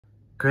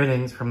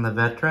Greetings from the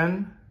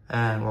veteran,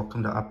 and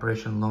welcome to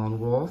Operation Lone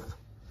Wolf.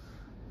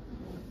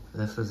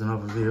 This is an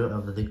overview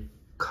of the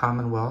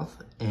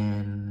Commonwealth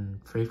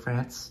in Free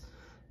France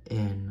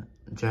in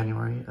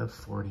January of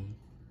 40.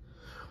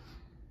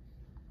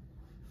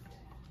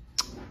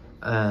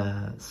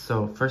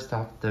 So first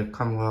off, the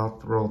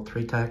Commonwealth rolled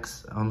 3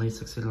 techs, only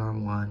succeeded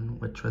on 1,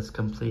 which was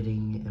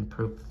completing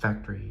improved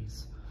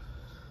factories.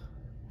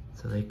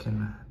 So they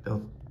can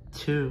build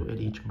 2 at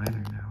each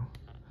miner now,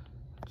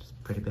 which is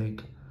pretty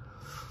big.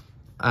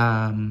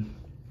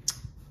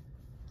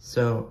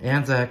 So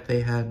Anzac, they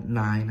had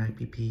 9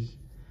 IPP.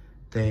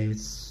 They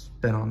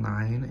spent all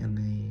 9 and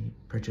they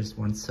purchased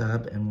 1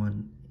 sub and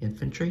 1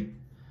 infantry.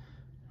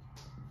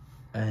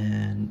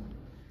 And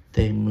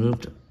they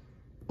moved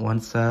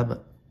 1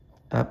 sub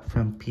up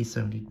from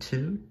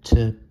P72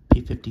 to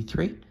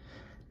P53.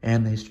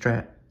 And they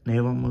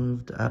naval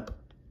moved up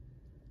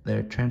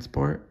their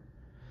transport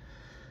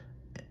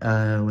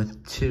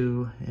with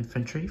 2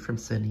 infantry from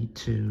Sydney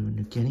to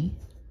New Guinea.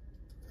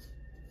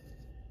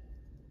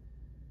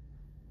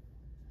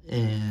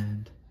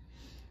 And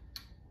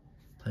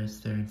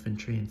placed their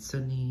infantry in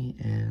Sydney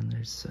and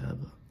their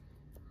sub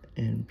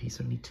in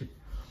P72.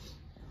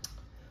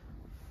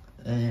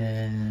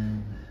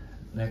 And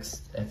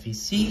next,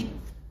 FEC,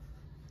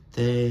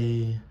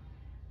 they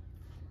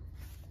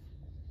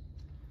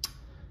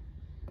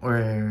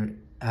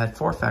had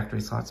 4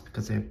 factory slots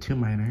because they have 2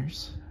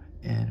 miners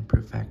and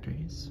improved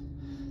factories.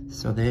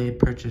 So they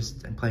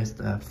purchased and placed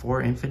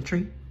 4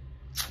 infantry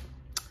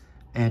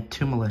and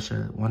 2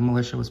 militia. 1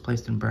 militia was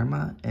placed in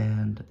Burma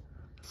and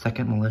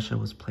 2nd militia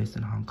was placed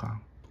in Hong Kong.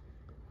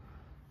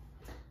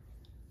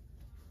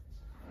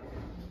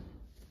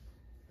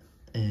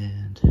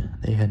 And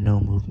they had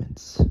no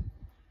movements.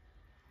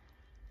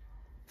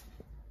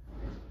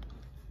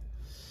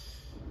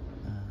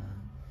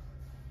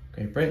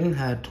 Great Britain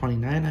had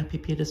 29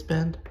 IPP to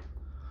spend.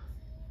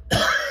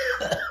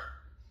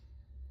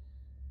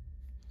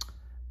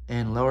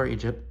 In Lower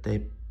Egypt,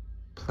 they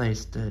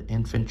placed an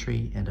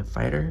infantry and a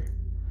fighter.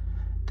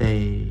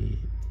 They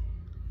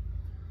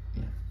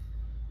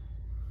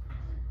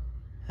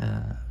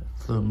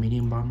flew a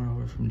medium bomber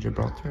over from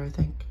Gibraltar, I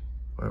think,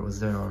 or it was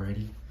there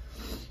already.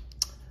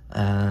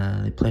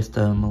 They placed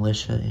a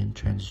militia in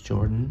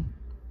Transjordan.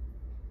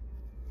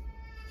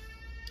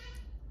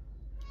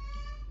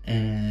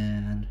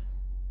 And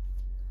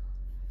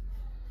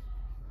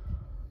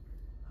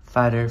a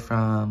fighter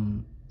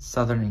from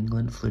southern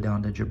England flew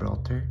down to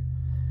Gibraltar.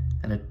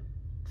 And a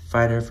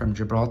fighter from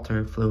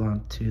Gibraltar flew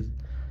onto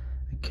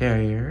the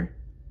carrier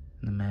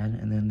and the men,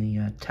 and then the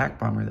attack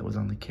bomber that was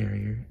on the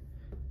carrier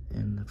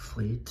in the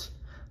fleet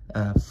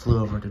flew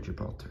over to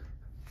Gibraltar.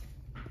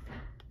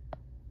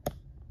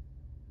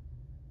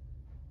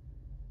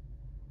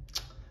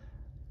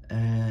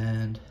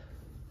 And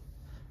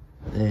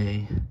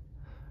they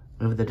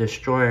moved the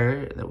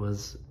destroyer that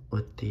was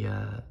with the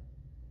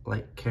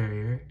light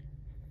carrier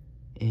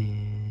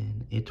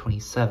in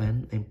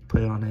A27. They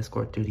put it on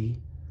escort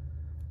duty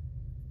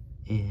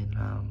in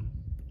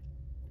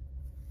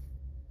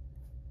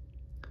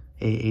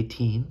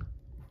A18.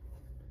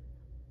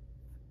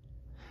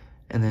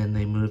 And then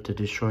they moved the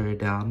destroyer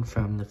down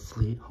from the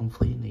home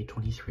fleet in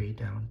A23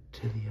 down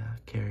to the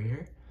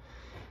carrier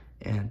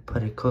and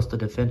put a coastal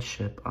defense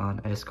ship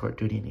on escort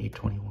duty in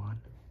A21.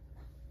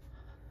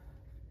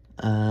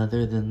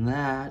 Other than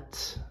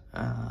that,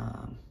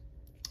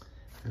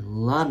 in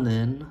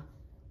London,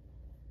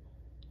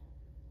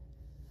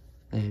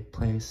 they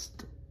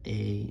placed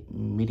a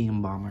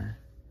medium bomber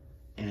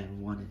and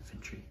 1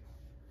 infantry.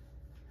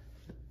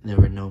 There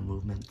were no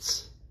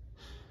movements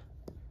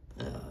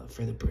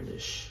for the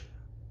British.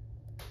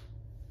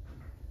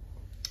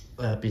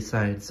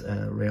 Besides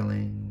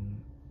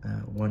railing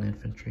 1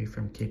 infantry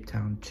from Cape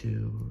Town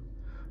to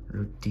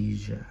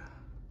Rhodesia.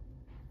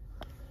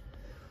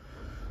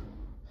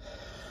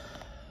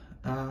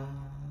 So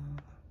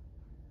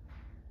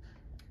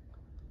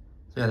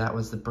yeah, that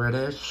was the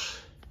British.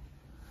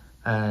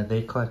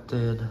 Great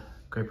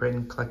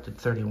Britain collected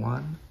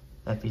 31,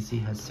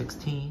 FEC has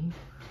 16,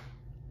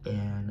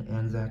 and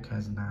Anzac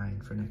has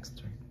 9 for next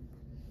turn.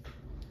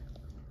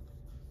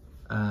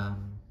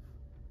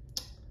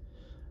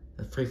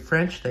 The Free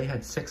French, they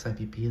had 6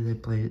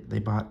 IPP. They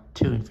bought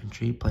 2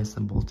 infantry, placed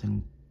them both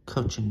in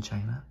Cochin,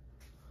 China.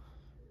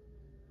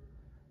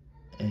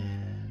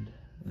 And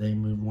they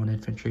moved 1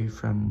 infantry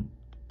from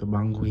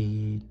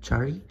Ubangui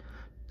Chari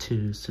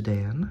to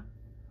Sudan.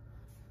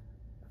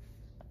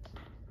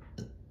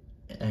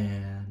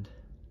 And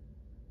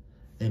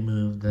they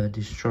moved the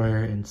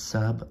destroyer and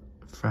sub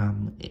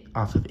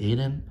off of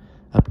Aden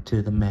up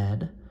to the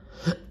Med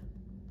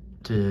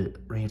to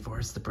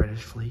reinforce the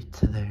British fleet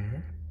to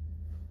there.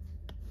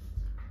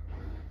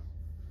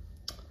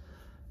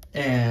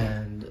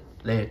 And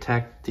they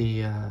attacked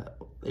they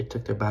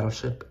took their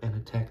battleship and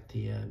attacked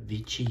the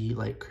Vichy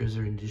light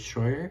cruiser and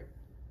destroyer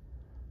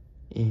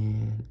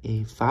in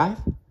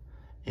A5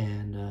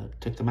 and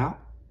took them out,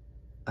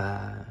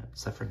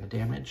 suffering a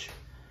damage.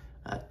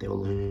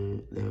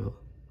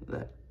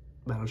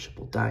 battleship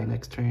will die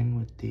next turn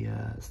with the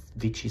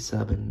Vichy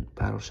sub and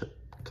battleship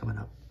coming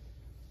up.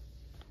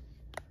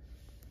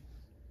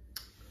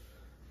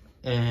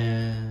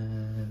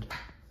 And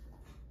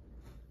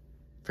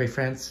Free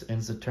France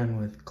ends the turn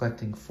with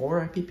collecting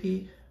 4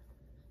 IPP.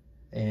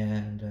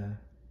 And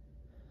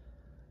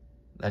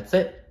that's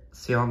it.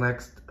 See y'all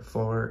next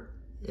for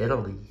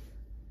Italy.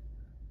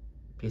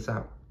 Peace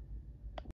out.